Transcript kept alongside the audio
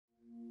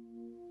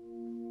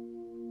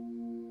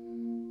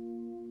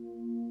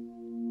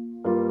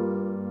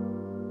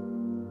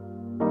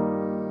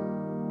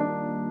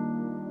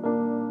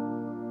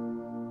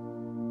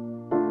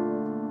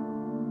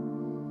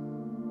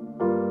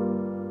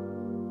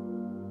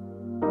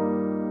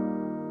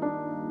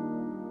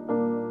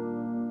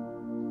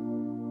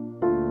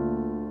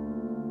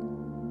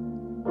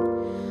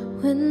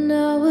When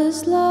I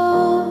was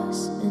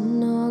lost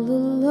and all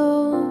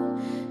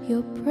alone,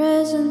 your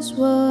presence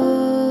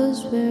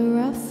was where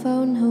I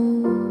found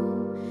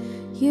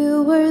home.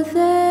 You were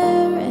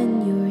there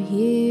and you're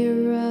here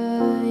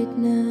right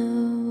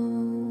now.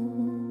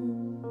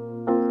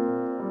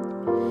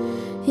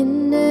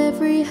 In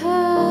every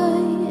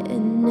high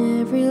and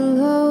every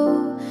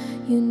low,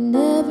 you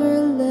never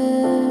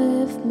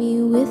left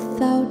me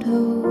without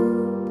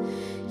hope.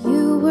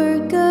 You were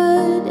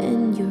good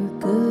and you're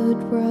good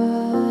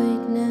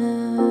right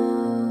now.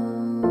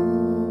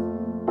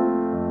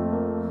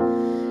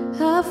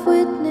 I've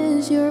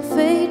witnessed your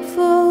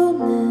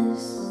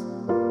faithfulness.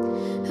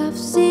 I've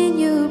seen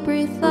you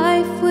breathe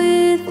life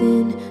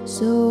within.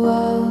 So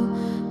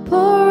I'll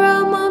pour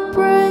out my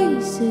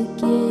praise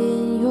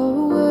again.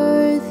 You're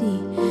worthy,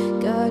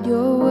 God,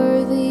 you're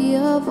worthy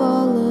of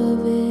all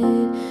of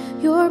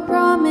it. Your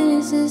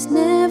promises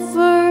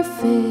never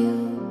fail.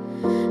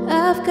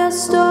 I've got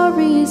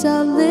stories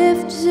I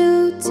live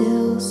to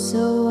tell.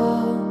 So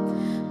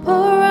I'll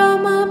pour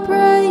out my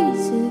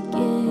praise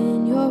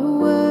again. You're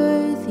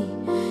worthy,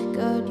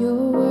 God,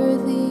 you're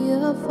worthy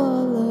of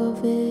all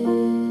of it.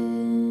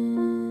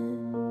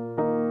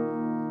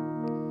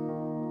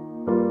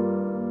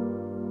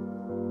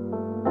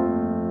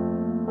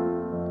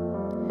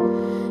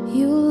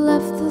 You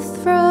left the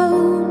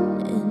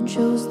throne and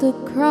chose the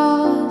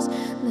cross,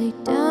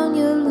 laid down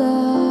your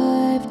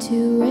life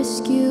to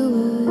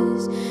rescue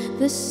us.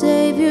 The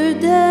Savior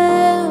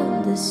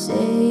then, the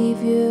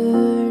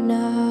Savior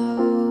now.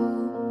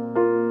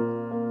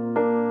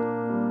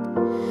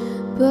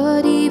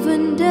 But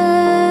even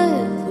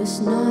death was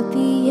not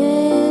the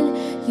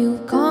end. You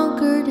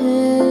conquered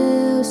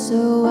hell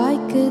so I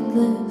could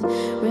live.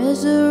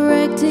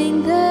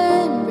 Resurrecting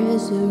then,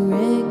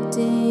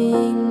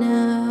 resurrecting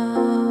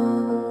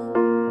now.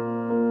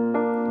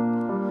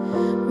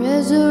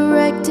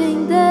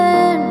 Resurrecting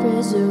then,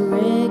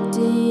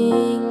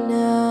 resurrecting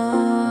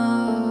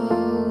now.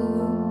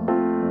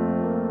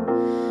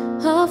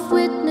 I've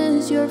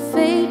witnessed your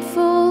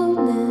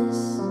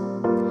faithfulness.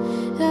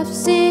 I've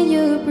seen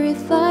you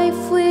breathe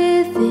life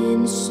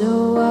within.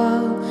 So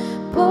I'll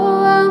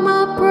pour out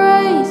my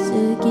praise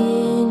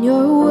again.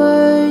 You're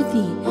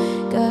worthy,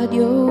 God,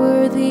 you're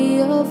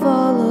worthy of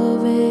all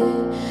of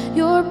it.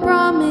 Your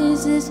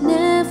promises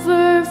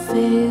never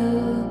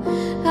fail.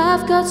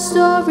 I've got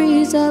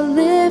stories I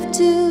live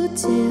to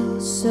tell.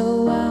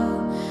 So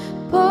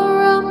I'll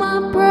pour out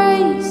my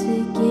praise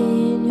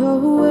again. You're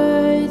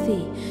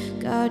worthy,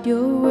 God,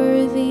 you're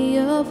worthy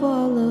of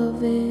all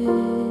of it.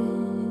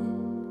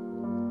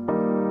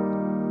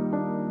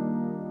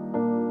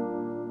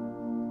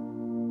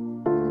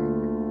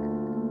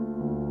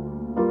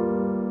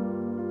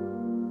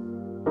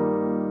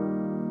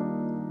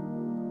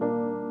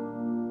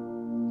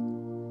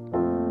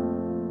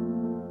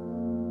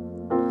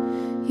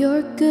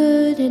 You're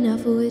good and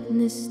I've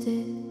witnessed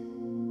it.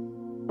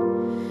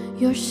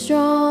 You're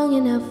strong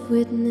and I've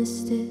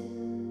witnessed it.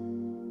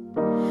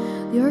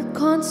 You're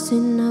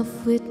constant,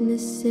 I've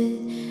witnessed it.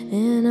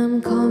 And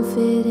I'm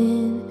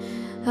confident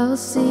I'll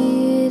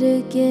see it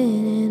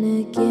again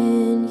and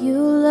again. You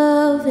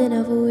love and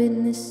I've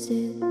witnessed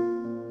it.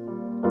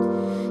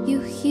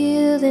 You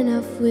heal and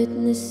I've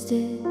witnessed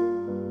it.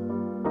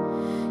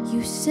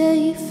 You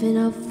save and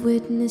I've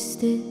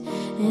witnessed it.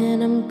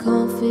 And I'm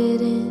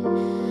confident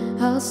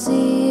I'll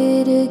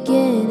see it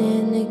again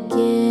and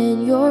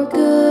again. You're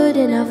good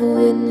and I've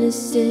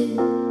witnessed it.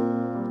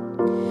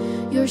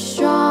 You're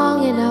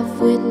strong and I've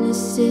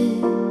witnessed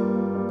it.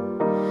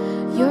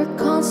 You're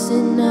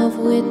constant, I've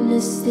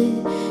witnessed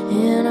it.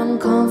 And I'm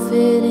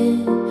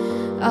confident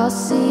I'll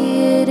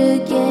see it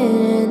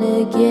again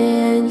and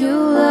again. You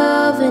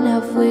love and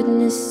I've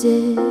witnessed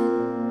it.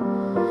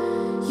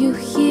 You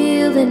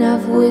heal and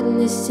I've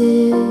witnessed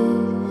it.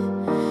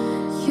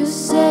 You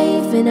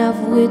save and I've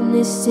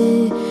witnessed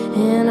it.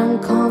 And I'm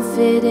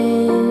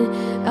confident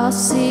I'll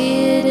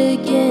see it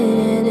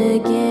again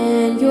and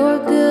again. You're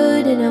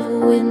good and I've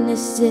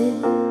witnessed it.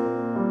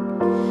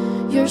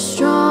 You're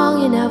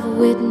strong and I've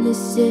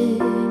witnessed it.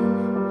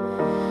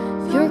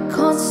 You're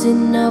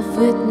constant, I've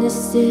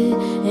witnessed it.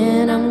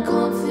 And I'm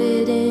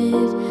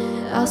confident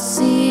I'll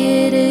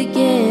see it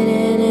again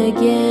and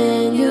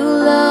again. You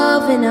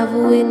love and I've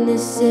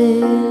witnessed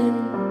it.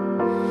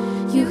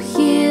 You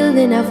heal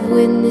and I've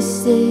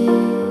witnessed it.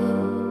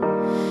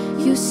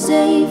 You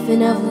save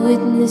and I've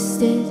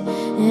witnessed it.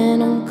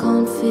 And I'm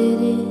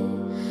confident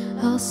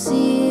I'll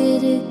see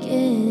it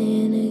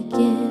again and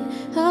again.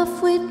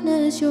 I've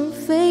witnessed your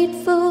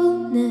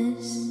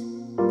faithfulness.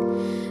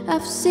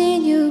 I've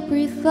seen you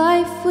breathe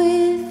life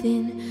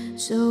within.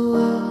 So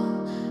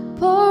I'll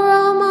pour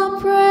out my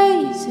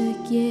praise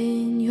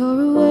again.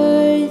 You're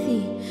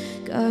worthy,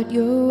 God,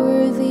 you're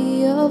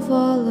worthy of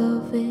all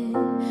of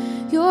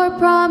it. Your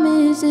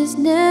promises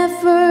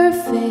never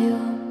fail.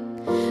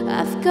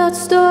 I've got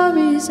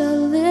stories I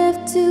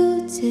live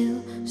to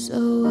tell. So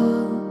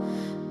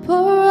I'll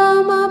pour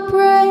out my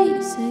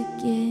praise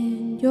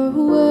again. You're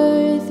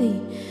worthy,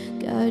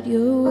 God,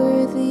 you're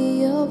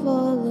worthy of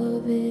all